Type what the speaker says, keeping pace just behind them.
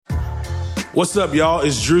What's up, y'all?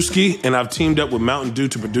 It's Drewski, and I've teamed up with Mountain Dew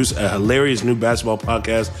to produce a hilarious new basketball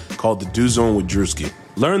podcast called The Dew Zone with Drewski.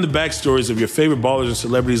 Learn the backstories of your favorite ballers and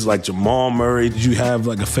celebrities like Jamal Murray. Did you have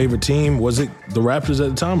like a favorite team? Was it the Raptors at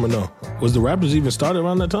the time or no? Was the Raptors even started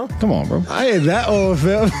around that time? Come on, bro. I ain't that old,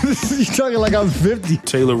 fam. You talking like I'm 50.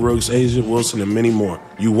 Taylor Rooks, Asia Wilson, and many more.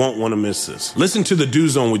 You won't want to miss this. Listen to The Dew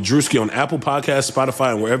Zone with Drewski on Apple Podcasts,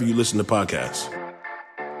 Spotify, and wherever you listen to podcasts.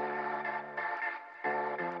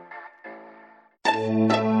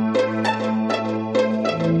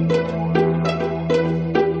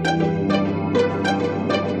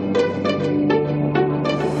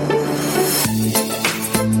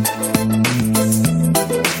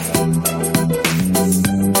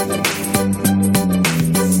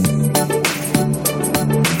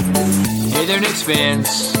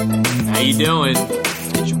 Fans, how you doing?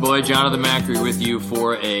 It's your boy Jonathan Macri with you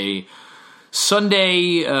for a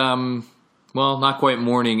Sunday, well, not quite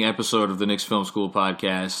morning episode of the Knicks Film School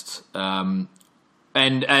podcast.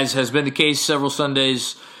 And as has been the case several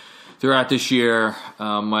Sundays throughout this year,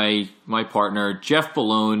 my partner Jeff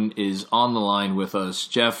Ballone is on the line with us.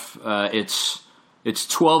 Jeff, it's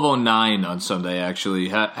 12:09 on Sunday. Actually,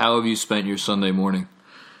 how have you spent your Sunday morning?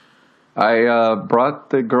 I brought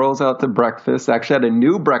the girls out to breakfast. Actually, had a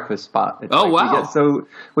new breakfast spot. Wow!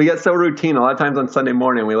 We get so routine. A lot of times on Sunday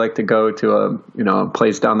morning, we like to go to a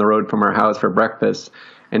place down the road from our house for breakfast.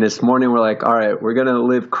 And this morning, we're like, all right, we're gonna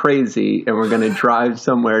live crazy, and we're gonna drive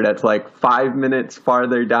somewhere that's like 5 minutes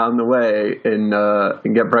farther down the way and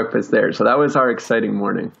get breakfast there. So that was our exciting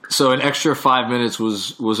morning. So an extra 5 minutes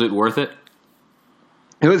was it worth it?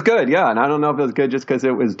 It was good, yeah. And I don't know if it was good just because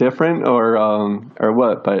it was different or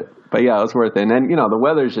what, but yeah, it was worth it. And then, the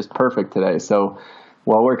weather's just perfect today. So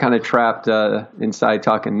while we're kind of trapped inside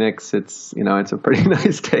talking Knicks, it's a pretty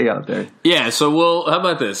nice day out there. Yeah. So how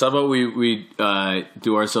about this? How about we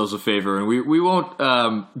do ourselves a favor and we won't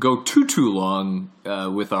go too long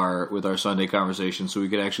with our Sunday conversation, so we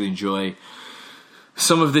could actually enjoy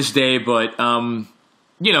some of this day. But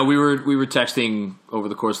we were texting over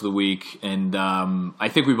the course of the week, and I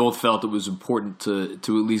think we both felt it was important to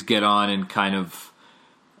at least get on and kind of.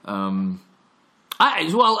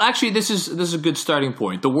 Actually, this is a good starting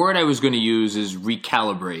point. The word I was going to use is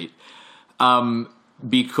recalibrate,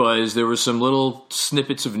 because there were some little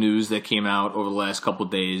snippets of news that came out over the last couple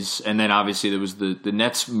of days, and then obviously there was the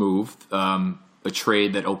Nets move, a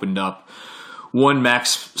trade that opened up one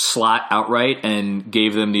max slot outright and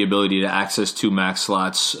gave them the ability to access two max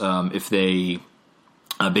slots if they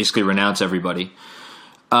basically renounce everybody.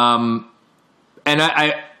 And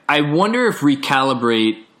I wonder if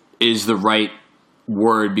recalibrate is the right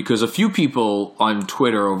word, because a few people on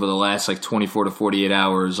Twitter over the last 24 to 48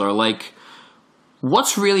 hours are like,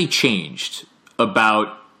 what's really changed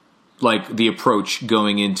about the approach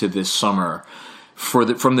going into this summer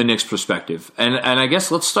from the Knicks perspective? And I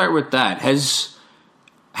guess let's start with that. Has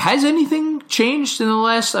anything changed in the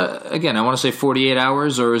last, again, I want to say 48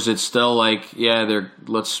 hours, or is it still let's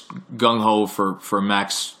gung-ho for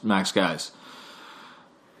max guys?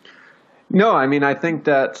 No, I mean, I think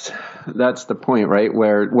that's the point, right?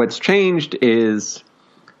 Where what's changed is,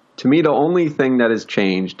 to me, the only thing that has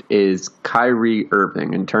changed is Kyrie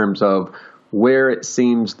Irving in terms of where it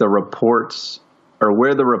seems the reports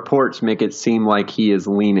make it seem like he is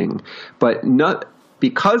leaning. But not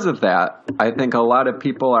because of that, I think a lot of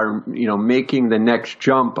people are, making the next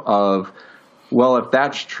jump of, well, if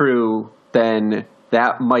that's true, then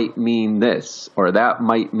that might mean this or that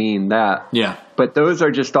might mean that. Yeah. But those are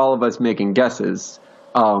just all of us making guesses.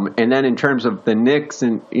 And then in terms of the Knicks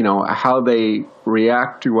and, how they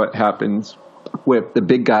react to what happens with the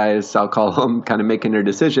big guys, I'll call them, kind of making their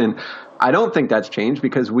decision, I don't think that's changed,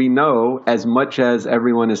 because we know, as much as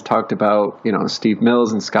everyone has talked about, Steve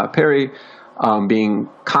Mills and Scott Perry being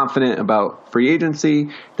confident about free agency,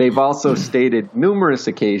 they've also stated numerous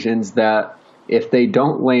occasions that if they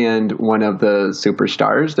don't land one of the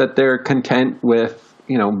superstars, that they're content with,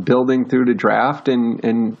 building through the draft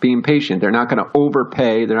and being patient. They're not going to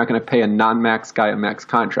overpay. They're not going to pay a non-max guy a max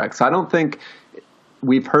contract. So I don't think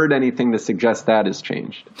we've heard anything to suggest that has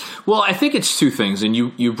changed. Well, I think it's two things, and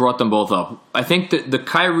you brought them both up. I think that the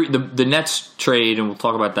Kyrie, the Nets trade, and we'll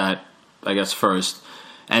talk about that, I guess, first,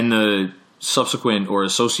 and the subsequent or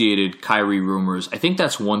associated Kyrie rumors, I think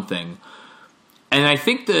that's one thing. And I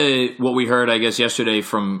think what we heard, I guess, yesterday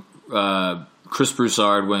from Chris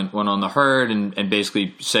Broussard went on the Herd and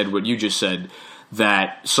basically said what you just said,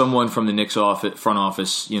 that someone from the Knicks front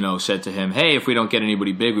office, said to him, hey, if we don't get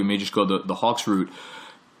anybody big, we may just go the Hawks route.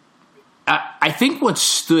 I think what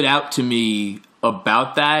stood out to me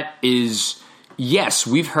about that is, yes,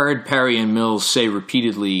 we've heard Perry and Mills say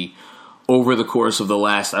repeatedly over the course of the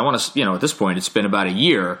last, I want to, at this point, it's been about a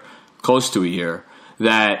year, close to a year,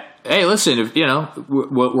 that, hey, listen, if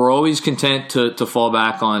we're always content to fall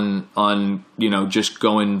back on just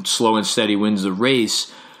going slow and steady wins the race.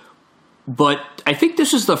 But I think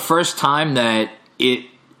this is the first time that it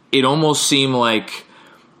almost seemed like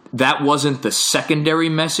that wasn't the secondary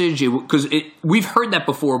message, because we've heard that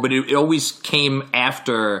before, but it always came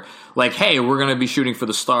after, like, hey, we're going to be shooting for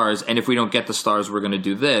the stars, and if we don't get the stars, we're going to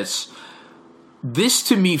do this. This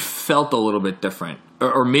to me felt a little bit different,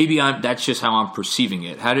 or maybe that's just how I'm perceiving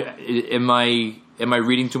it. Am I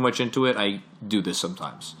reading too much into it? I do this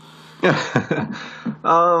sometimes. No,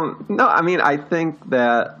 I mean, I think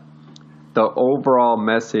that the overall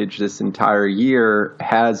message this entire year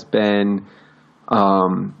has been,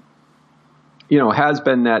 that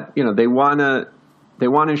they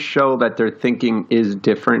want to show that their thinking is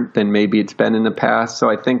different than maybe it's been in the past. So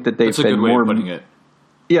I think that they've been more. That's a good way of putting it.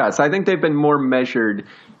 Yes, I think they've been more measured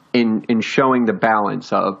in showing the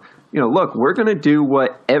balance of, look, we're going to do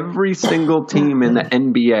what every single team in the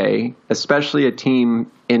NBA, especially a team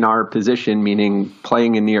in our position, meaning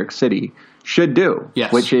playing in New York City, should do.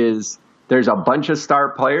 Yes. Which is, there's a bunch of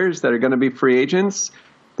star players that are going to be free agents.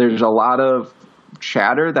 There's a lot of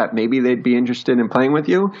chatter that maybe they'd be interested in playing with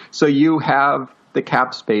you. So you have the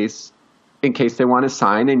cap space in case they want to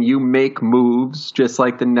sign, and you make moves just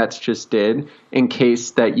like the Nets just did in case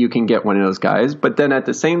that you can get one of those guys. But then at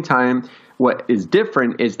the same time, what is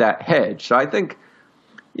different is that hedge. So I think,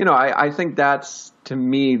 I think that's, to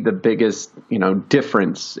me, the biggest,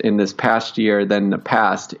 difference in this past year than the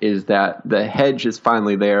past is that the hedge is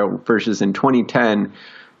finally there versus in 2010,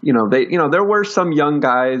 there were some young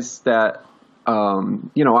guys that,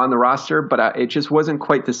 on the roster, but it just wasn't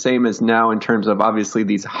quite the same as now in terms of obviously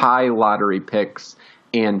these high lottery picks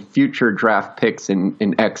and future draft picks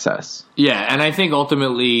in excess. Yeah, and I think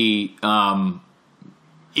ultimately,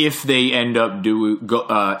 if they end up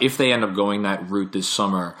going that route this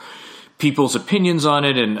summer, people's opinions on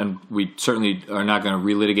it, and we certainly are not going to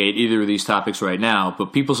relitigate either of these topics right now,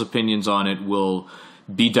 but people's opinions on it will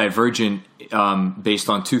be divergent based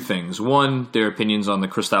on two things. One, their opinions on the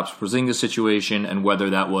Kristaps Porzingis situation and whether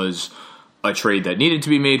that was a trade that needed to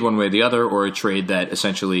be made one way or the other, or a trade that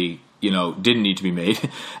essentially, didn't need to be made,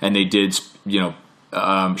 and they did,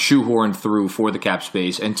 shoehorn through for the cap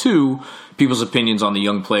space. And two, people's opinions on the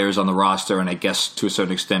young players on the roster, and I guess to a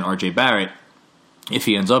certain extent RJ Barrett, if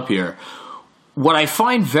he ends up here. What I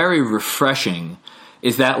find very refreshing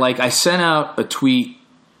is that, like, I sent out a tweet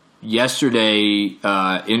yesterday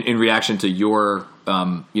in reaction to your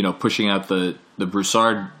pushing out the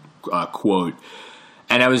Broussard quote,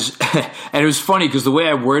 and it was funny because the way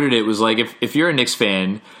I worded it was like, if you're a Knicks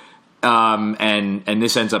fan and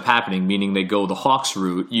this ends up happening, meaning they go the Hawks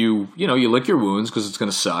route, you lick your wounds because it's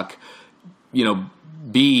going to suck. B, you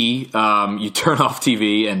turn off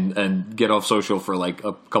TV and get off social for like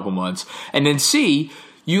a couple months, and then C,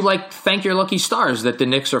 you thank your lucky stars that the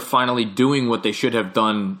Knicks are finally doing what they should have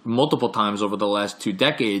done multiple times over the last 2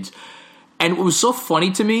 decades. And what was so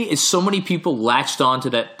funny to me is so many people latched on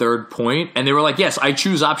to that third point, and they were like, yes, I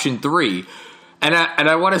choose option 3. And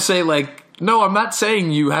I want to say, no, I'm not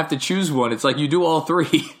saying you have to choose one. It's like you do all 3.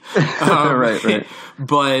 Right.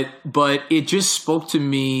 But it just spoke to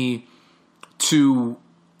me to,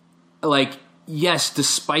 yes,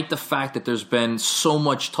 despite the fact that there's been so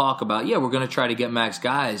much talk about, we're going to try to get max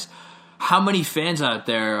guys, how many fans out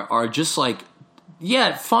there are just like,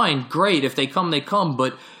 yeah, fine, great, if they come, they come.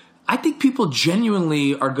 But I think people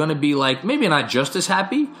genuinely are going to be maybe not just as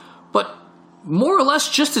happy, but more or less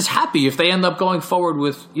just as happy if they end up going forward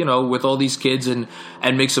with, with all these kids and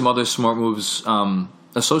make some other smart moves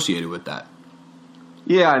associated with that.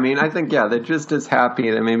 Yeah, I mean, I think, they're just as happy.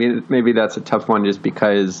 Maybe that's a tough one just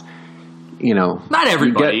because, Not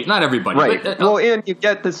everybody. Right. But, and you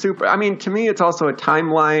get the super. I mean, to me, it's also a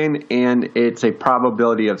timeline and it's a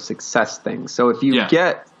probability of success thing. So if you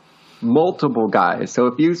get multiple guys, so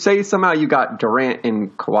if you say somehow you got Durant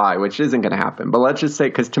and Kawhi, which isn't going to happen, but let's just say,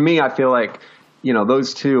 because to me, I feel like,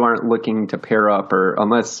 those two aren't looking to pair up, or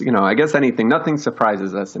unless, I guess nothing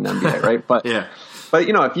surprises us in NBA, right? But But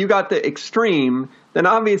if you got the extreme, then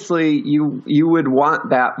obviously you would want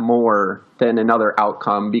that more than another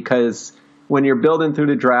outcome, because when you're building through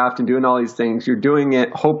the draft and doing all these things, you're doing it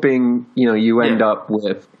hoping, you end up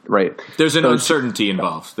with, right. There's an uncertainty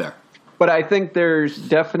involved there. But I think there's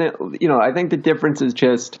definitely, I think the difference is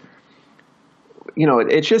just,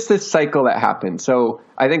 it's just this cycle that happens. So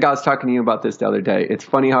I think I was talking to you about this the other day. It's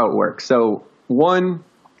funny how it works. So one,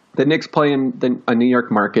 the Knicks play in a New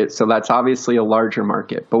York market, so that's obviously a larger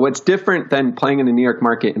market. But what's different than playing in the New York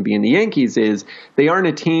market and being the Yankees is they aren't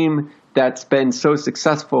a team that's been so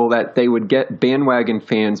successful that they would get bandwagon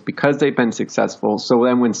fans because they've been successful. So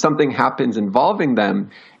then when something happens involving them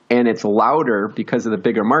and it's louder because of the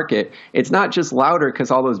bigger market, it's not just louder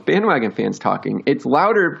because all those bandwagon fans talking. It's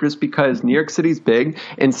louder just because New York City's big,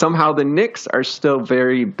 and somehow the Knicks are still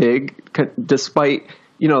very big despite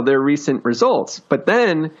their recent results. But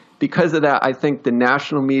then because of that, I think the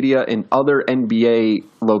national media and other NBA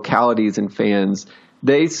localities and fans,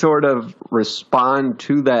 they sort of respond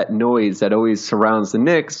to that noise that always surrounds the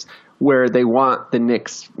Knicks, where they want the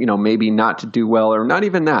Knicks, maybe not to do well, or not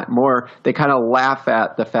even that. More, they kind of laugh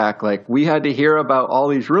at the fact, like, we had to hear about all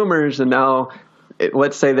these rumors, and now,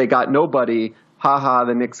 let's say they got nobody. Haha,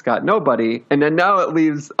 the Knicks got nobody. And then now it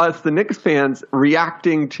leaves us, the Knicks fans,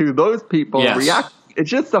 reacting to those people. Yes. It's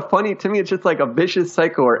just to me, it's just like a vicious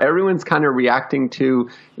cycle where everyone's kind of reacting to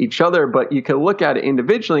each other, but you can look at it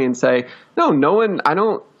individually and say,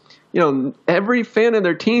 every fan of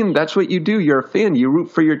their team, that's what you do. You're a fan. You root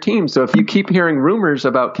for your team. So if you keep hearing rumors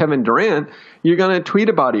about Kevin Durant, you're going to tweet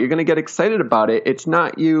about it. You're going to get excited about it. It's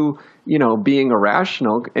not you being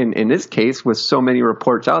irrational in this case with so many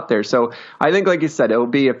reports out there. So I think, like you said, it will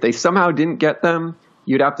be if they somehow didn't get them,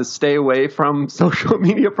 you'd have to stay away from social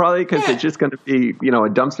media probably because it's just going to be, a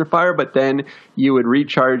dumpster fire. But then you would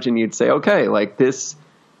recharge and you'd say, okay, like this,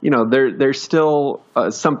 there's still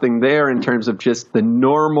something there in terms of just the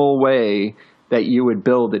normal way that you would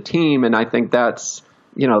build a team. And I think that's,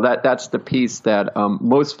 that's the piece that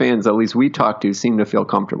most fans, at least we talk to, seem to feel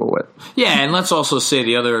comfortable with. Yeah, and let's also say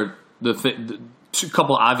the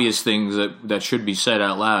couple obvious things that should be said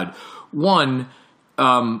out loud. One,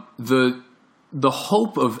 the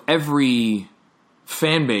hope of every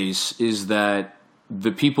fan base is that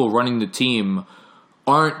the people running the team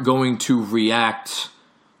aren't going to react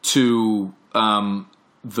to the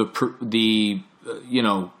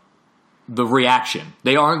reaction.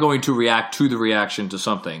 They aren't going to react to the reaction to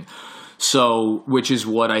something. So, which is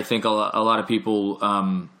what I think a lot of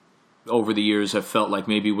people over the years have felt like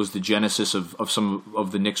maybe was the genesis of some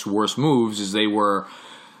of the Knicks' worst moves, is they were,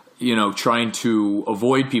 trying to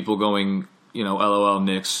avoid people going, LOL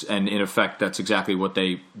Knicks, and in effect, that's exactly what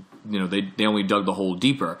they only dug the hole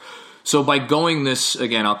deeper. So by going this,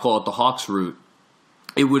 again, I'll call it the Hawks route,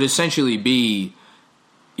 it would essentially be,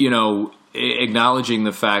 acknowledging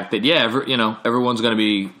the fact that, everyone's going to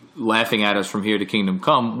be laughing at us from here to kingdom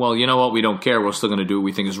come. Well, you know what? We don't care. We're still going to do what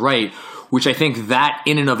we think is right, which I think that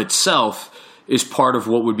in and of itself is part of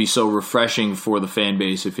what would be so refreshing for the fan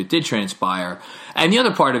base if it did transpire. And the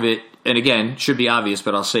other part of it, and again, should be obvious,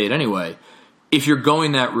 but I'll say it anyway, if you're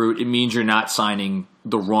going that route, it means you're not signing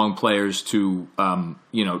the wrong players to,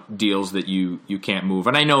 deals that you can't move.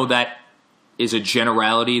 And I know that is a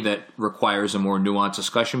generality that requires a more nuanced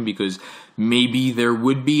discussion because maybe there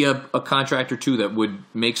would be a contract or two that would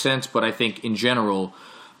make sense. But I think in general,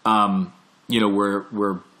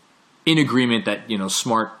 we're in agreement that,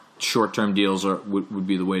 smart short-term deals would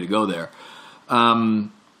be the way to go there.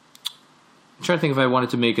 I'm trying to think if I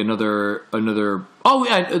wanted to make another. Oh,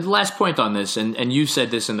 yeah, the last point on this, and you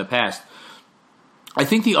said this in the past. I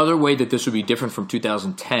think the other way that this would be different from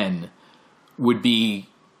 2010 would be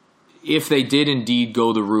if they did indeed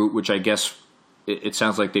go the route, which I guess it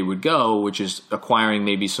sounds like they would go, which is acquiring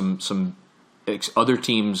maybe some other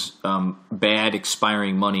teams' bad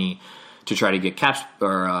expiring money to try to get caps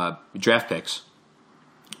or draft picks.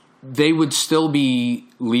 They would still be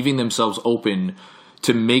leaving themselves open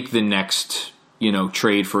to make the next,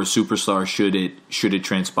 trade for a superstar should it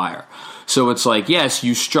transpire. So it's like, yes,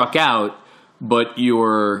 you struck out, but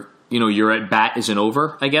your at bat isn't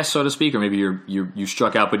over, I guess, so to speak, or maybe you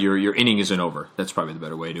struck out, but your inning isn't over. That's probably the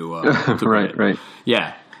better way to right.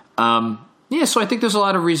 Yeah. So I think there's a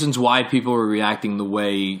lot of reasons why people are reacting the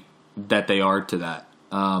way that they are to that,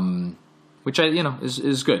 which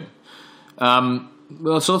is good.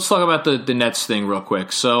 Well, so let's talk about the Nets thing real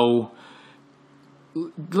quick. So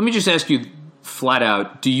let me just ask you flat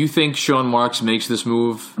out, do you think Sean Marks makes this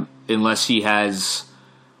move unless he has,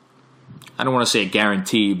 I don't want to say a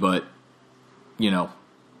guarantee, but,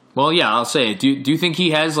 well, yeah, I'll say it. Do you think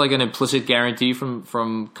he has like an implicit guarantee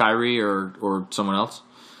from Kyrie or someone else?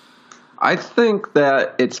 I think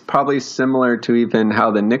that it's probably similar to even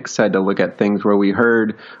how the Knicks had to look at things, where we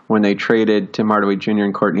heard when they traded Tim Hardaway Jr.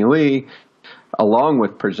 and Courtney Lee, along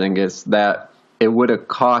with Porzingis, that it would have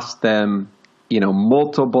cost them,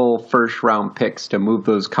 multiple first-round picks to move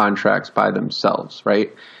those contracts by themselves,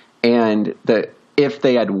 right? And that if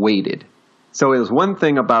they had waited. So it was one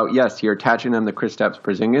thing about, yes, you're attaching them to Kristaps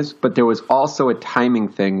Porzingis, but there was also a timing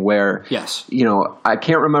thing where, Yes. I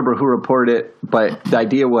can't remember who reported it, but the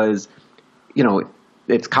idea was,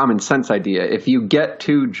 it's common sense idea. If you get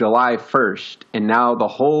to July 1st and now the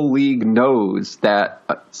whole league knows that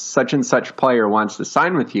such and such player wants to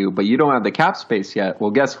sign with you, but you don't have the cap space yet,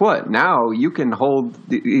 well, guess what? Now you can hold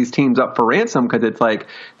these teams up for ransom, because it's like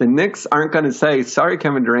the Knicks aren't going to say, sorry,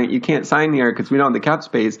 Kevin Durant, you can't sign here because we don't have the cap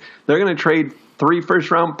space. They're going to trade 3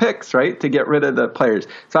 first-round picks, right, to get rid of the players.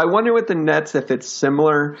 So I wonder with the Nets if it's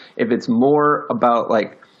similar, if it's more about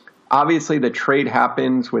obviously the trade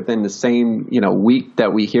happens within the same, week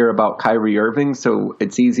that we hear about Kyrie Irving, so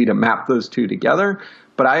it's easy to map those two together.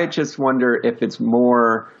 But I just wonder if it's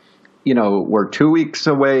more, we're 2 weeks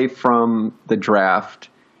away from the draft,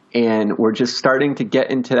 and we're just starting to get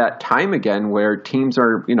into that time again where teams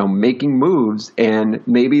are, making moves, and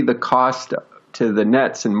maybe the cost to the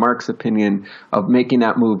Nets, in Mark's opinion, of making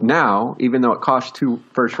that move now, even though it cost 2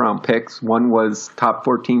 first-round picks. One was top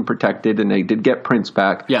 14 protected, and they did get Prince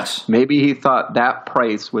back. Yes. Maybe he thought that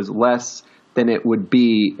price was less than it would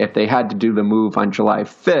be if they had to do the move on July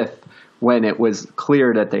 5th, when it was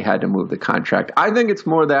clear that they had to move the contract. I think it's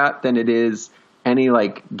more that than it is any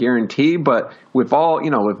guarantee, but with all,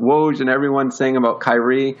 with Woj and everyone saying about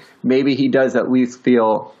Kyrie, maybe he does at least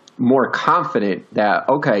feel more confident that,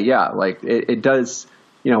 okay, yeah, it does,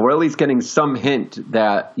 we're at least getting some hint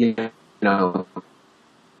that,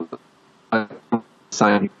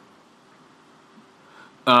 sign.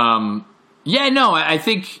 Yeah, no, I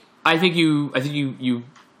think you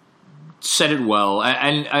said it well.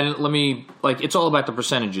 And let me, it's all about the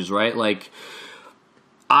percentages, right?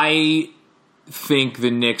 I think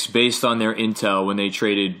the Knicks, based on their intel when they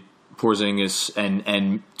traded Porzingis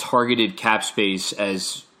and targeted cap space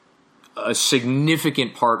as a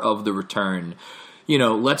significant part of the return.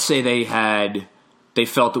 Let's say they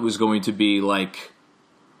felt it was going to be a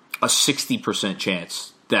 60%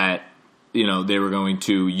 chance that, they were going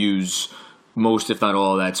to use most, if not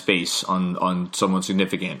all, of that space on someone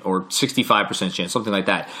significant, or 65% chance, something like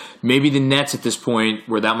that. Maybe the Nets at this point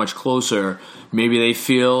were that much closer. Maybe they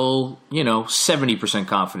feel, 70%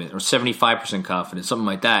 confident or 75% confident, something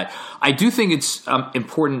like that. I do think it's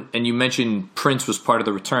important, and you mentioned Prince was part of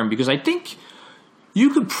the return, because I think you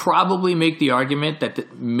could probably make the argument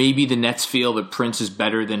that maybe the Nets feel that Prince is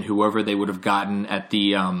better than whoever they would have gotten at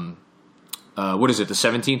the what is it, the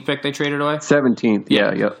 17th pick they traded away? 17th,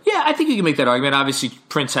 yeah. Yeah, I think you can make that argument. Obviously,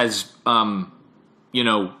 Prince has,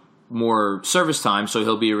 more service time, so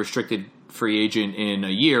he'll be a restricted free agent in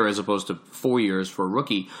a year as opposed to 4 years for a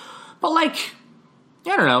rookie. But, I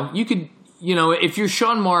don't know. You could, if you're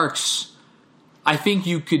Sean Marks, I think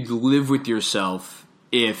you could live with yourself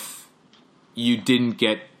if you didn't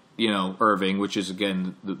get, Irving, which is,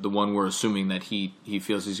 again, the one we're assuming that he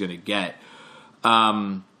feels he's going to get.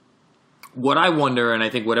 What I wonder, and I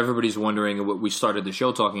think what everybody's wondering, and what we started the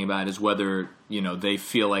show talking about, is whether they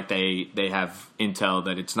feel like they have intel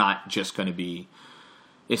that it's not just going to be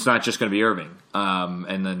Irving,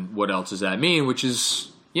 and then what else does that mean? Which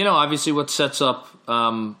is obviously what sets up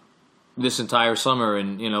this entire summer,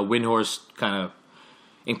 and Windhorst kind of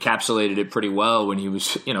encapsulated it pretty well when he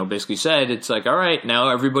was basically said it's all right, now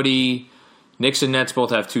everybody, Knicks and Nets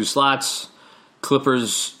both have 2 slots.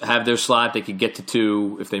 Clippers have their slot. They could get to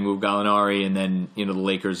 2 if they move Gallinari, and then the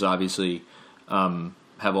Lakers obviously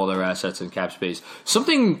have all their assets in cap space.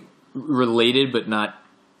 Something related, but not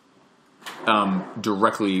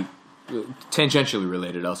directly, tangentially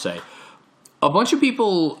related, I'll say. A bunch of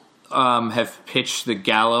people have pitched the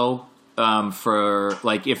Gallo for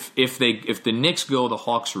if the Knicks go the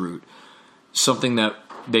Hawks route, something that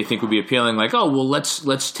they think would be appealing.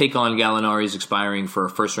 Let's take on Gallinari's expiring for a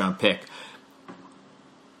first-round pick.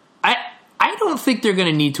 I don't think they're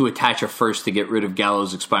going to need to attach a first to get rid of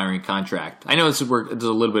Gallo's expiring contract. I know it's a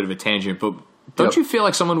little bit of a tangent, but don't you feel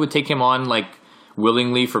like someone would take him on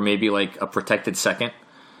willingly for maybe a protected second?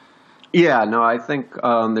 Yeah, no, I think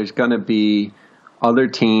there's going to be other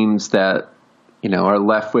teams that are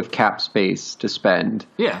left with cap space to spend.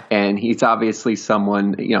 Yeah, and he's obviously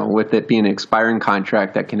someone with it being an expiring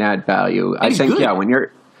contract that can add value. I think good. Yeah, when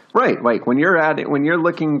you're right, when you're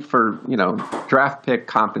looking for draft pick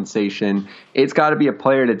compensation, it's got to be a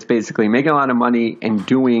player that's basically making a lot of money and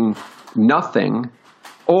doing nothing,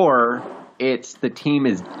 or it's the team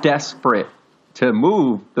is desperate to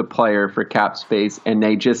move the player for cap space and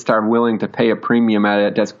they just are willing to pay a premium out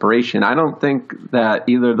of desperation. I don't think that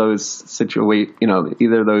either of those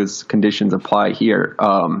either of those conditions apply here.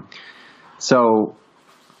 So,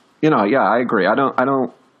 yeah, I agree. I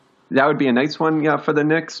don't that would be a nice one, yeah, for the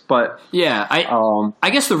Knicks. But yeah, I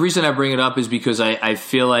guess the reason I bring it up is because I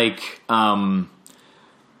feel like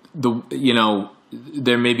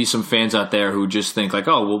there may be some fans out there who just think like,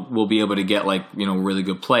 oh, we'll be able to get like, really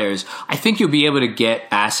good players. I think you'll be able to get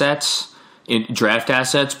assets, draft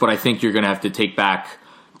assets, but I think you're going to have to take back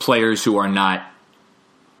players who are not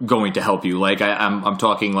going to help you. Like I'm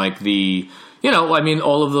talking like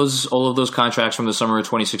all of those contracts from the summer of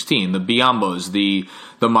 2016, the Biyambos, the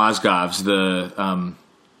Mozgovs, the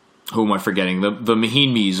who am I forgetting? The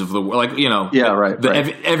Mahinmis of the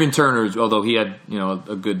Evan Turner, although he had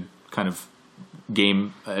a good kind of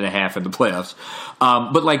game and a half in the playoffs,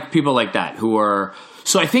 but like people like that who are.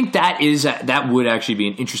 So I think that would actually be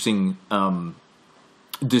an interesting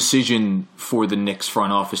decision for the Knicks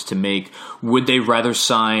front office to make. Would they rather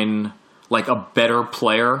sign like a better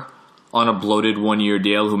player on a bloated 1-year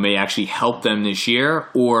deal who may actually help them this year,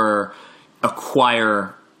 or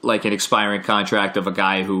acquire like an expiring contract of a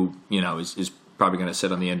guy who is probably going to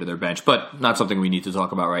sit on the end of their bench, but not something we need to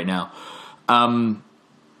talk about right now. Trying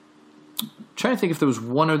to think if there was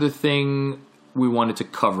one other thing we wanted to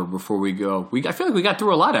cover before we go. I feel like we got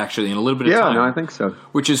through a lot actually in a little bit of time. Yeah, no, I think so.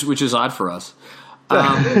 Which is odd for us.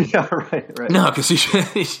 Yeah, right. No, because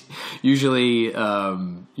usually.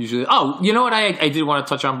 Oh, you know what? I did want to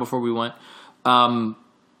touch on before we went.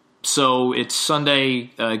 So it's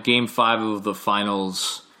Sunday. Game 5 of the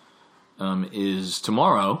finals is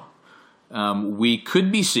tomorrow. We could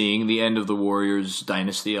be seeing the end of the Warriors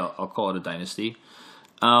dynasty. I'll call it a dynasty.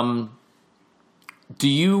 Do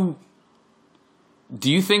you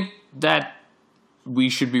think that we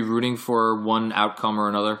should be rooting for one outcome or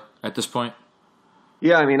another at this point?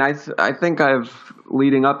 Yeah, I mean, I think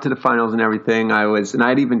leading up to the finals and everything, and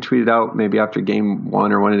I'd even tweeted out maybe after game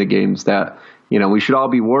 1 or one of the games that, we should all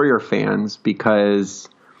be Warrior fans because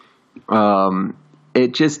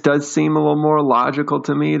it just does seem a little more logical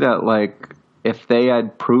to me that, like, if they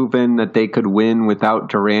had proven that they could win without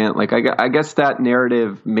Durant, like, I guess that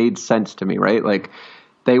narrative made sense to me, right? Like,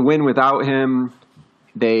 they win without him,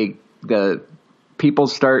 the people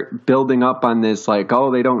start building up on this, like,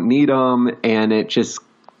 oh, they don't need him, and it just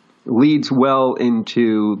leads well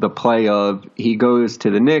into the play of he goes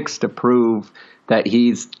to the Knicks to prove that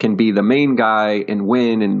he can be the main guy and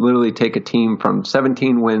win and literally take a team from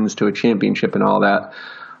 17 wins to a championship and all that.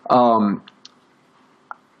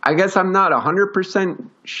 I guess I'm not 100%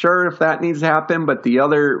 sure if that needs to happen, but the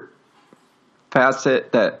other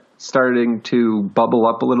facet that's starting to bubble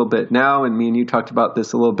up a little bit now, and me and you talked about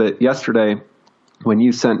this a little bit yesterday, when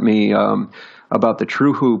you sent me about the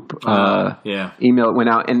True Hoop email that went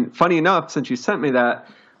out. And funny enough, since you sent me that,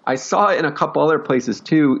 I saw it in a couple other places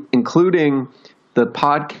too, including the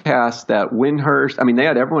podcast that Windhurst. I mean, they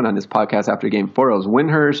had everyone on this podcast after Game 4. It was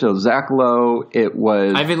Windhurst, it was Zach Lowe, it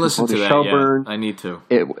was I haven't listened to that Shelburne, yet. I need to.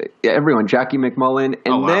 Everyone, Jackie McMullen.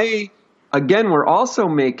 And they, again, were also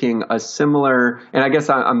making a similar, and I guess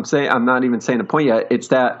I'm not even saying the point yet, it's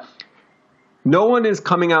that no one is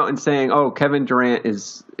coming out and saying, oh, Kevin Durant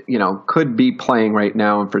is, could be playing right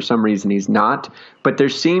now, and for some reason he's not. But there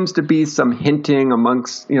seems to be some hinting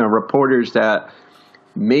amongst, reporters that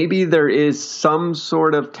maybe there is some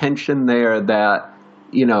sort of tension there that,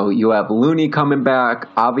 you have Looney coming back.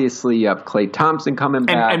 Obviously, you have Klay Thompson coming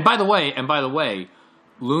back. And by the way,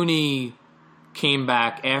 Looney came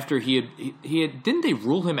back after he had didn't they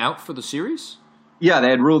rule him out for the series? Yeah,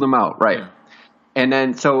 they had ruled him out, right. Yeah. And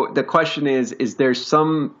then, so the question is there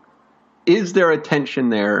a tension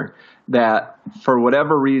there that for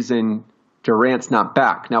whatever reason Durant's not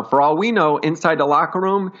back? Now, for all we know, inside the locker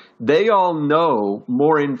room, they all know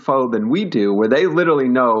more info than we do, where they literally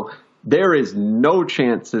know there is no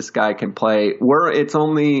chance this guy can play. Where it's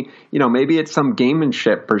only, maybe it's some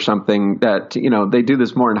gamemanship or something that, they do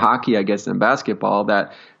this more in hockey, I guess, than basketball,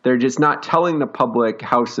 that they're just not telling the public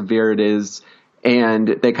how severe it is.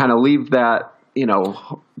 And they kind of leave that,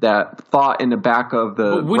 that thought in the back of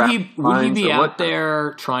the. Would he be out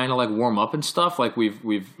there trying to like warm up and stuff? Like we've.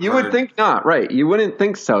 You would think not, right? You wouldn't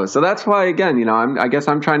think so. So that's why, again, I guess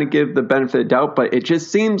I'm trying to give the benefit of doubt, but it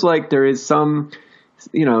just seems like there is some,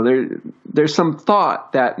 there's some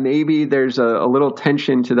thought that maybe there's a little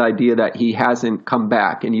tension to the idea that he hasn't come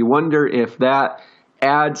back, and you wonder if that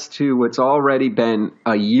adds to what's already been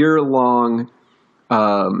a year-long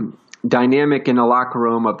dynamic in the locker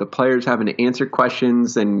room of the players having to answer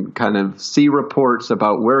questions and kind of see reports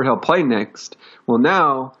about where he'll play next. Well,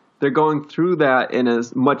 now they're going through that in a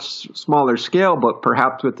much smaller scale, but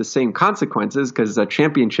perhaps with the same consequences because a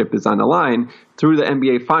championship is on the line through the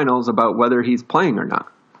NBA Finals about whether he's playing or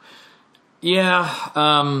not. Yeah.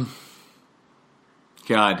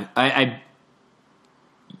 God,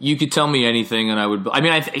 you could tell me anything, and I would. I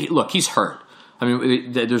mean, look, he's hurt. I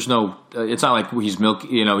mean, there's no. It's not like he's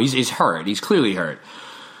he's hurt. He's clearly hurt.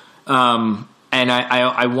 And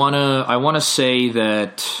I wanna say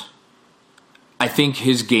that I think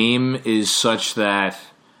his game is such that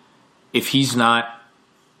if he's not,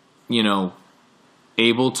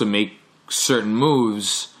 able to make certain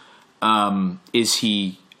moves, is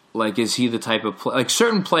he the type of like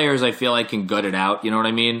certain players I feel like can gut it out, you know what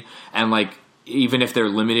I mean? And like even if they're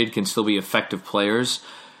limited, can still be effective players.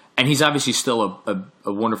 And he's obviously still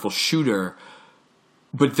a wonderful shooter.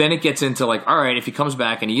 But then it gets into like, all right, if he comes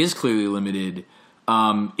back and he is clearly limited,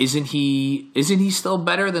 isn't he still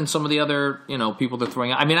better than some of the other people they're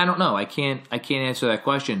throwing out? I mean, I don't know. I can't answer that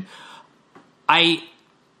question.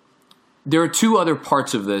 There are two other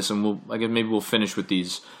parts of this, and maybe we'll finish with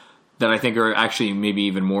these that I think are actually maybe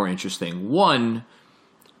even more interesting. One,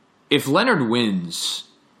 if Leonard wins,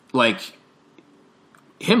 like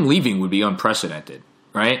him leaving would be unprecedented,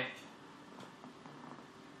 right?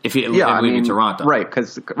 If he leaving Toronto, right?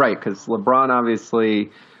 Because LeBron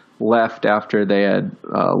obviously left after they had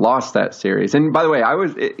lost that series. And by the way,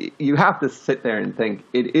 you have to sit there and think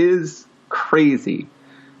it is crazy.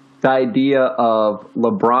 The idea of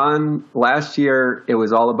LeBron last year, it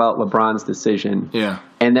was all about LeBron's decision. Yeah.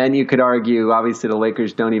 And then you could argue, obviously, the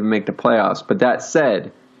Lakers don't even make the playoffs. But that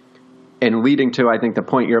said, and leading to, I think, the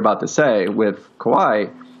point you're about to say with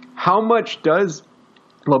Kawhi, how much does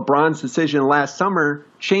LeBron's decision last summer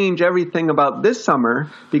change everything about this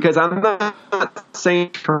summer? Because I'm not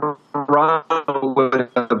saying Toronto would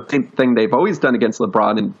have the same thing they've always done against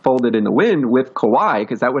LeBron and folded in the wind with Kawhi,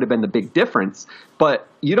 because that would have been the big difference. But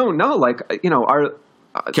you don't know, I'll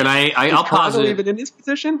posit even in this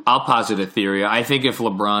position? I'll posit a theory. I think if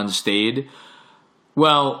LeBron stayed,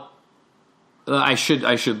 well, I should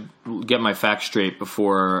get my facts straight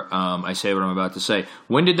before I say what I'm about to say.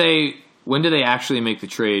 When did they actually make the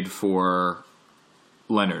trade for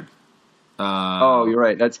Leonard? You're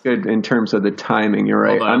right. That's good in terms of the timing. You're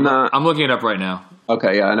right. I'm looking it up right now.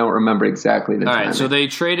 Okay, yeah, I don't remember exactly the timing. All right, so they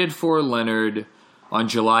traded for Leonard on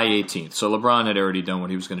July 18th. So LeBron had already done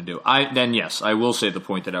what he was going to do. Yes, I will say the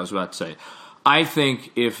point that I was about to say. I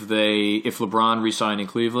think if LeBron re-signed in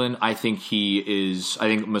Cleveland, I think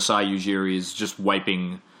Masai Ujiri is just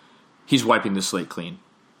wiping the slate clean.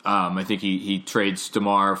 I think he trades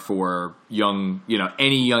DeMar for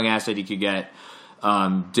any young asset he could get.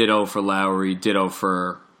 Ditto for Lowry, ditto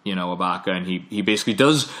for Ibaka, and he basically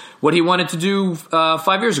does what he wanted to do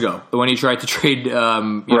 5 years ago when he tried to trade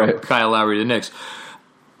Kyle Lowry to the Knicks.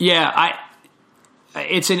 Yeah,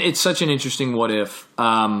 it's such an interesting what if.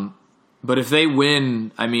 But if they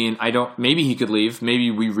win, I mean, maybe he could leave.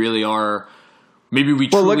 Maybe we really are. Maybe we.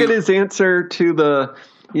 Well, look at his answer to the.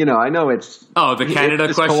 I know it's. Oh, the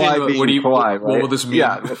Canada question. Kawhi, what will this mean?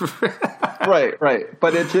 Yeah, right.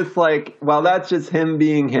 But it's just like, well, that's just him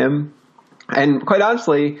being him. And quite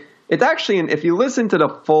honestly, it's actually, if you listen to the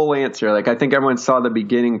full answer, like I think everyone saw the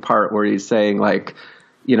beginning part where he's saying like,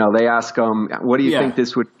 they ask him, what do you think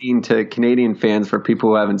this would mean to Canadian fans for people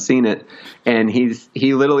who haven't seen it? And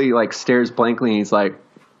he literally like stares blankly and he's like,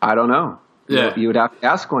 I don't know. Yeah. You would have to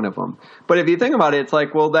ask one of them. But if you think about it, it's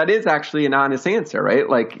like, well, that is actually an honest answer, right?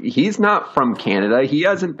 Like he's not from Canada. He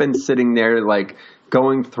hasn't been sitting there like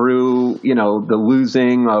going through, the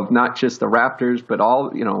losing of not just the Raptors, but all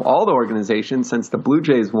the organizations since the Blue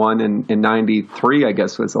Jays won in 93, I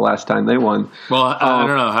guess was the last time they won. Well, I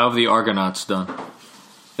don't know. How have the Argonauts done?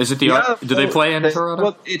 Is it do they play in Toronto?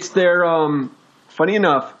 Well, it's their, funny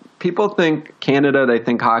enough, people think Canada, they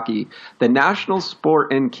think hockey. The national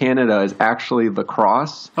sport in Canada is actually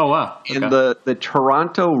lacrosse. Oh, wow. Okay. And the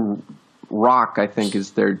Toronto Rock, I think,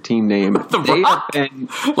 is their team name. The Rock?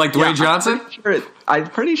 Like Dwayne Johnson? I'm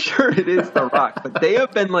pretty sure it is the Rock. But they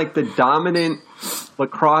have been like the dominant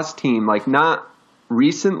lacrosse team. Like not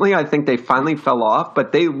recently. I think they finally fell off.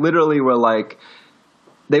 But they literally were like,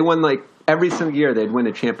 they won like every single year they'd win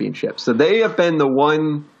a championship. So they have been the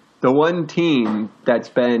one team that's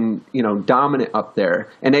been, dominant up there.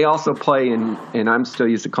 And they also play and I'm still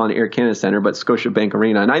used to calling it Air Canada Center, but Scotiabank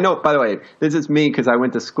Arena. And I know, by the way, this is me because I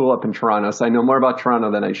went to school up in Toronto, so I know more about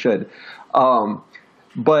Toronto than I should.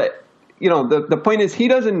 But, the point is he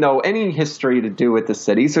doesn't know any history to do with the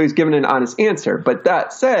city, so he's given an honest answer. But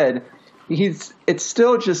that said, it's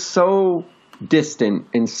still just so distant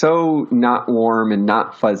and so not warm and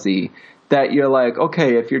not fuzzy that you're like,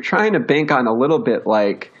 okay, if you're trying to bank on a little bit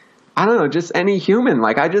like, I don't know, just any human.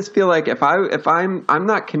 Like I just feel like if I'm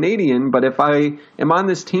not Canadian, but if I am on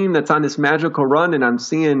this team that's on this magical run and I'm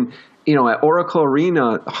seeing at Oracle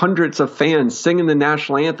Arena, hundreds of fans singing the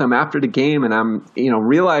national anthem after the game, and I'm,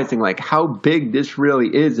 realizing like how big this really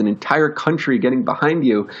is, an entire country getting behind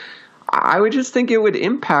you, I would just think it would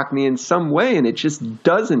impact me in some way, and it just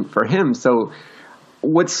doesn't for him. So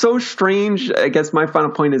what's so strange, I guess my final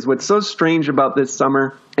point is, what's so strange about this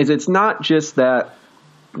summer is it's not just that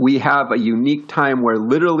we have a unique time where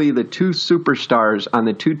literally the two superstars on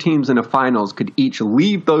the two teams in the finals could each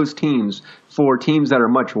leave those teams for teams that are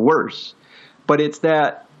much worse. But it's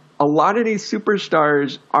that a lot of these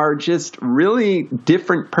superstars are just really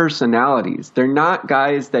different personalities. They're not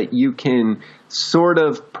guys that you can sort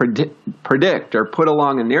of predict or put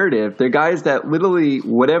along a narrative. They're guys that literally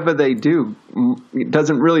whatever they do, it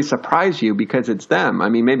doesn't really surprise you because it's them. I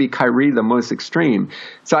mean, maybe Kyrie the most extreme.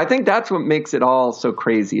 So I think that's what makes it all so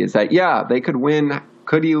crazy is that, yeah, they could win.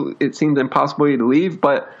 It seems impossible to leave.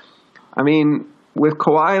 But, I mean, with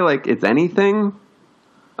Kawhi, like, is anything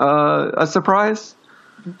a surprise?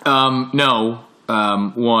 No.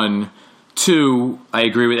 One. Two, I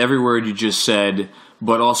agree with every word you just said,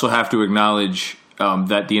 but also have to acknowledge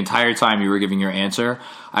that the entire time you were giving your answer,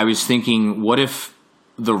 I was thinking, what if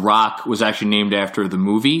The Rock was actually named after the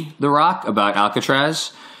movie The Rock about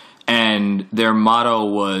Alcatraz, and their motto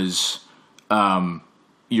was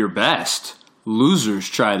your best. Losers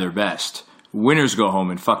try their best. Winners go home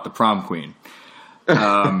and fuck the prom queen.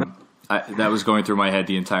 That was going through my head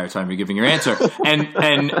the entire time you're giving your answer.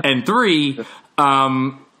 And three,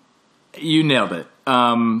 you nailed it.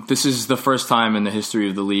 This is the first time in the history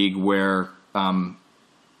of the league where I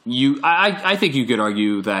think you could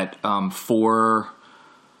argue that four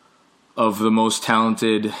of the most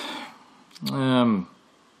talented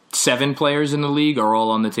 7 players in the league are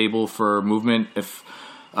all on the table for movement if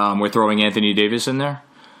we're throwing Anthony Davis in there.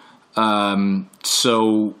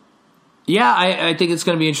 So, yeah, I think it's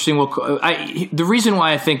going to be interesting. Well, the reason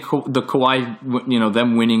why I think the Kawhi,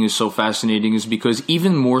 them winning is so fascinating is because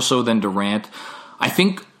even more so than Durant, I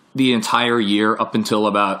think the entire year up until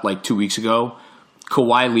about like 2 weeks ago,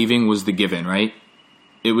 Kawhi leaving was the given, right?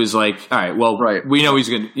 It was like, all right, well, right. We know he's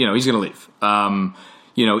going to leave.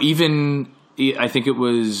 Even I think it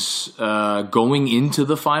was going into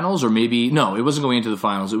the finals, or maybe no, it wasn't going into the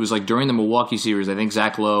finals. It was like during the Milwaukee series. I think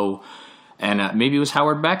Zach Lowe and maybe it was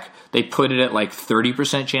Howard Beck. They put it at like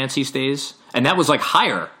 30% chance he stays, and that was like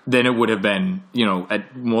higher than it would have been,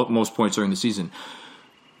 at most points during the season.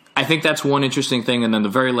 I think that's one interesting thing. And then the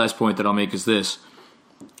very last point that I'll make is this: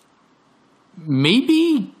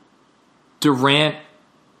 maybe Durant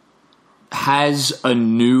has a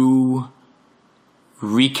new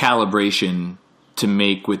recalibration to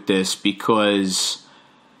make with this, because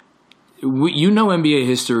NBA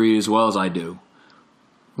history as well as I do.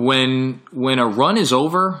 When a run is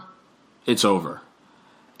over, it's over.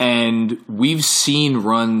 And we've seen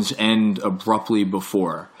runs end abruptly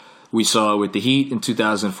before. We saw it with the Heat in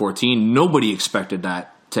 2014. Nobody expected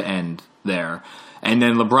that to end there. And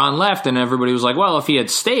then LeBron left, and everybody was like, well, if he had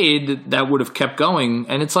stayed, that would have kept going.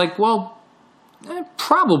 And it's like, well,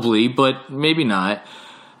 probably, but maybe not.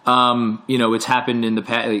 It's happened in the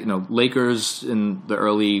past. Lakers in the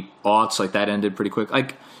early aughts, like that ended pretty quick.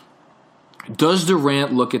 Like, does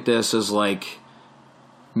Durant look at this as like,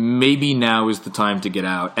 maybe now is the time to get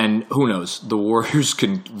out? And who knows? The Warriors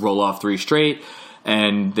can roll off 3 straight,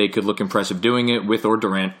 and they could look impressive doing it with or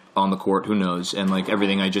Durant on the court. Who knows? And like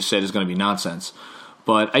everything I just said is going to be nonsense.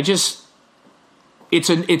 But it's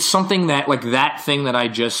something that, like, that thing that I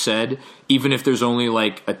just said, even if there's only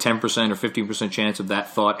like a 10% or 15% chance of that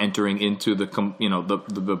thought entering into the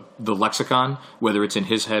lexicon, whether it's in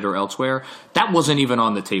his head or elsewhere, that wasn't even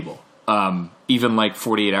on the table. Even like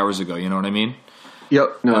 48 hours ago, you know what I mean?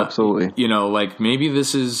 Yep. No, absolutely. Like maybe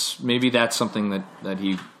that's something that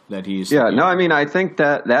he's. Yeah. No, I mean, I think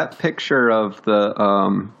that picture of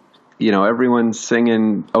the, everyone's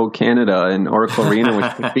singing "Oh Canada" in Oracle Arena,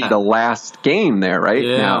 which could be the last game there right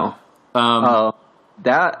now. I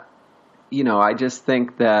just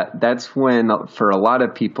think that's when, for a lot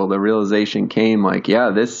of people, the realization came, like,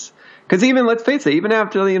 because even, let's face it, even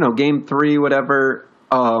after, game 3, whatever,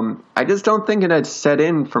 I just don't think it had set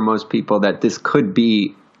in for most people that this could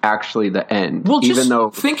be actually the end. Well, even though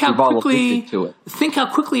think how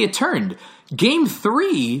quickly it turned. Game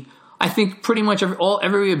 3, I think pretty much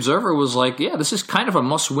every observer was like, yeah, this is kind of a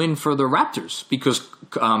must-win for the Raptors because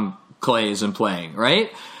Clay isn't playing,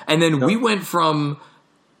 right? And then we went from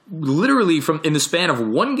literally in the span of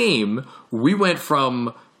one game, we went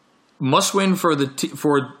from must-win for the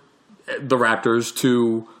Raptors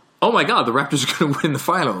to, oh my God, the Raptors are going to win the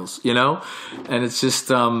finals, And it's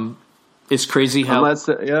just it's crazy how.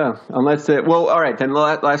 Well, all right. Then the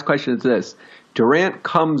last question is this: Durant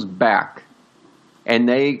comes back and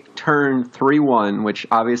they turn 3-1, which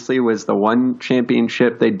obviously was the one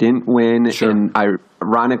championship they didn't win, and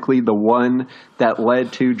ironically the one that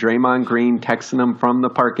led to Draymond Green texting him from the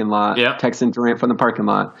parking lot, texting Durant from the parking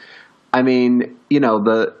lot. I mean,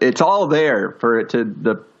 it's all there for it to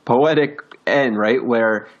the poetic end, right,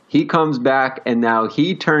 where he comes back and now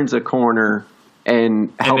he turns a corner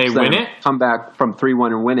and helps them come back from 3-1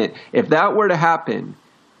 and win it. If that were to happen,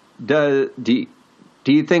 do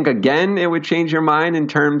you think, again, it would change your mind in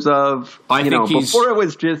terms of, before it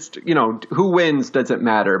was just, who wins doesn't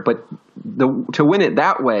matter, but to win it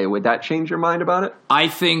that way, would that change your mind about it? I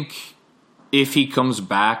think if he comes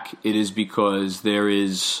back, it is because there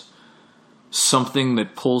is something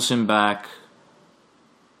that pulls him back,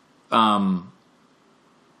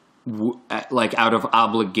 like out of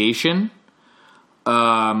obligation.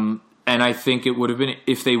 And I think it would have been,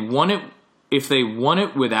 if they won it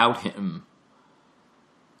without him,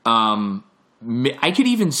 I could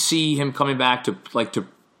even see him coming back let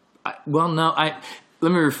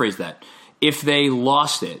me rephrase that. If they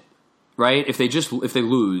lost it, right? If they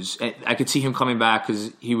lose, I could see him coming back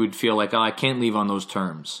because he would feel like, I can't leave on those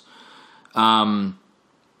terms.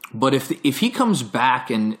 But if he comes back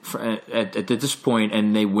and at this point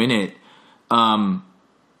and they win it,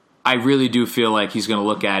 I really do feel like he's going to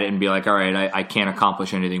look at it and be like, all right, I can't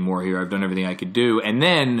accomplish anything more here. I've done everything I could do. And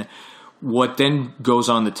then what then goes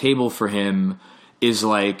on the table for him is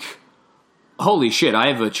like, holy shit, I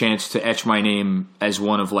have a chance to etch my name as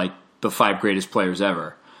one of like the 5 greatest players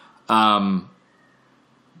ever. Now,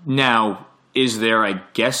 is there, I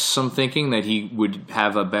guess, some thinking that he would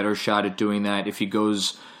have a better shot at doing that if he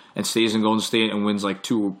goes and stays in Golden State and wins like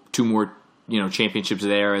two more, championships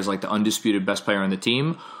there as like the undisputed best player on the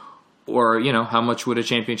team? Or, how much would a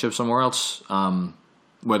championship somewhere else,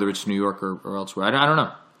 whether it's New York or elsewhere? I don't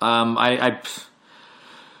know. I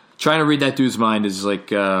trying to read that dude's mind is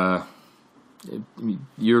like, if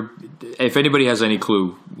anybody has any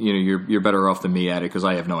clue, you're better off than me at it because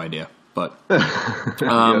I have no idea. But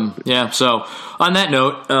yeah. So on that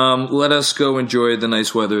note, let us go enjoy the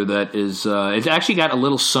nice weather that is. It actually got a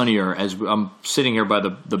little sunnier as I'm sitting here by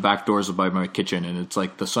the back doors of my kitchen, and it's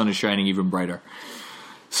like the sun is shining even brighter.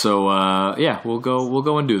 So we'll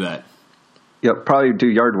go and do that. Yeah, probably do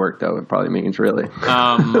yard work though. It probably means really.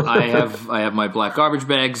 I have my black garbage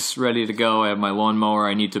bags ready to go. I have my lawnmower.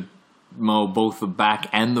 I need to mow both the back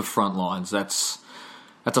and the front lawns. That's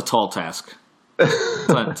a tall task. It's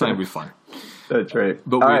not gonna be fun. That's right.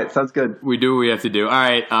 But all right, sounds good. We do what we have to do. All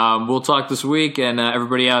right, we'll talk this week, and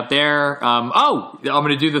everybody out there. I'm going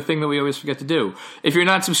to do the thing that we always forget to do. If you're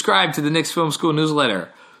not subscribed to the Knicks Film School newsletter,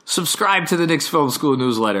 subscribe to the Knicks Film School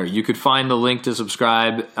newsletter. You could find the link to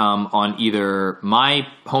subscribe on either my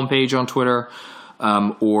homepage on Twitter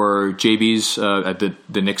or JB's at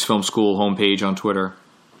the Knicks Film School homepage on Twitter.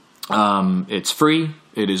 It's free.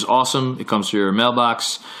 It is awesome. It comes to your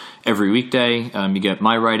mailbox every weekday. You get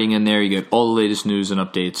my writing in there. You get all the latest news and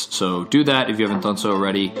updates. So do that if you haven't done so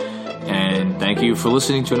already. And thank you for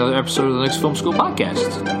listening to another episode of the Knicks Film School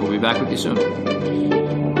podcast. We'll be back with you soon.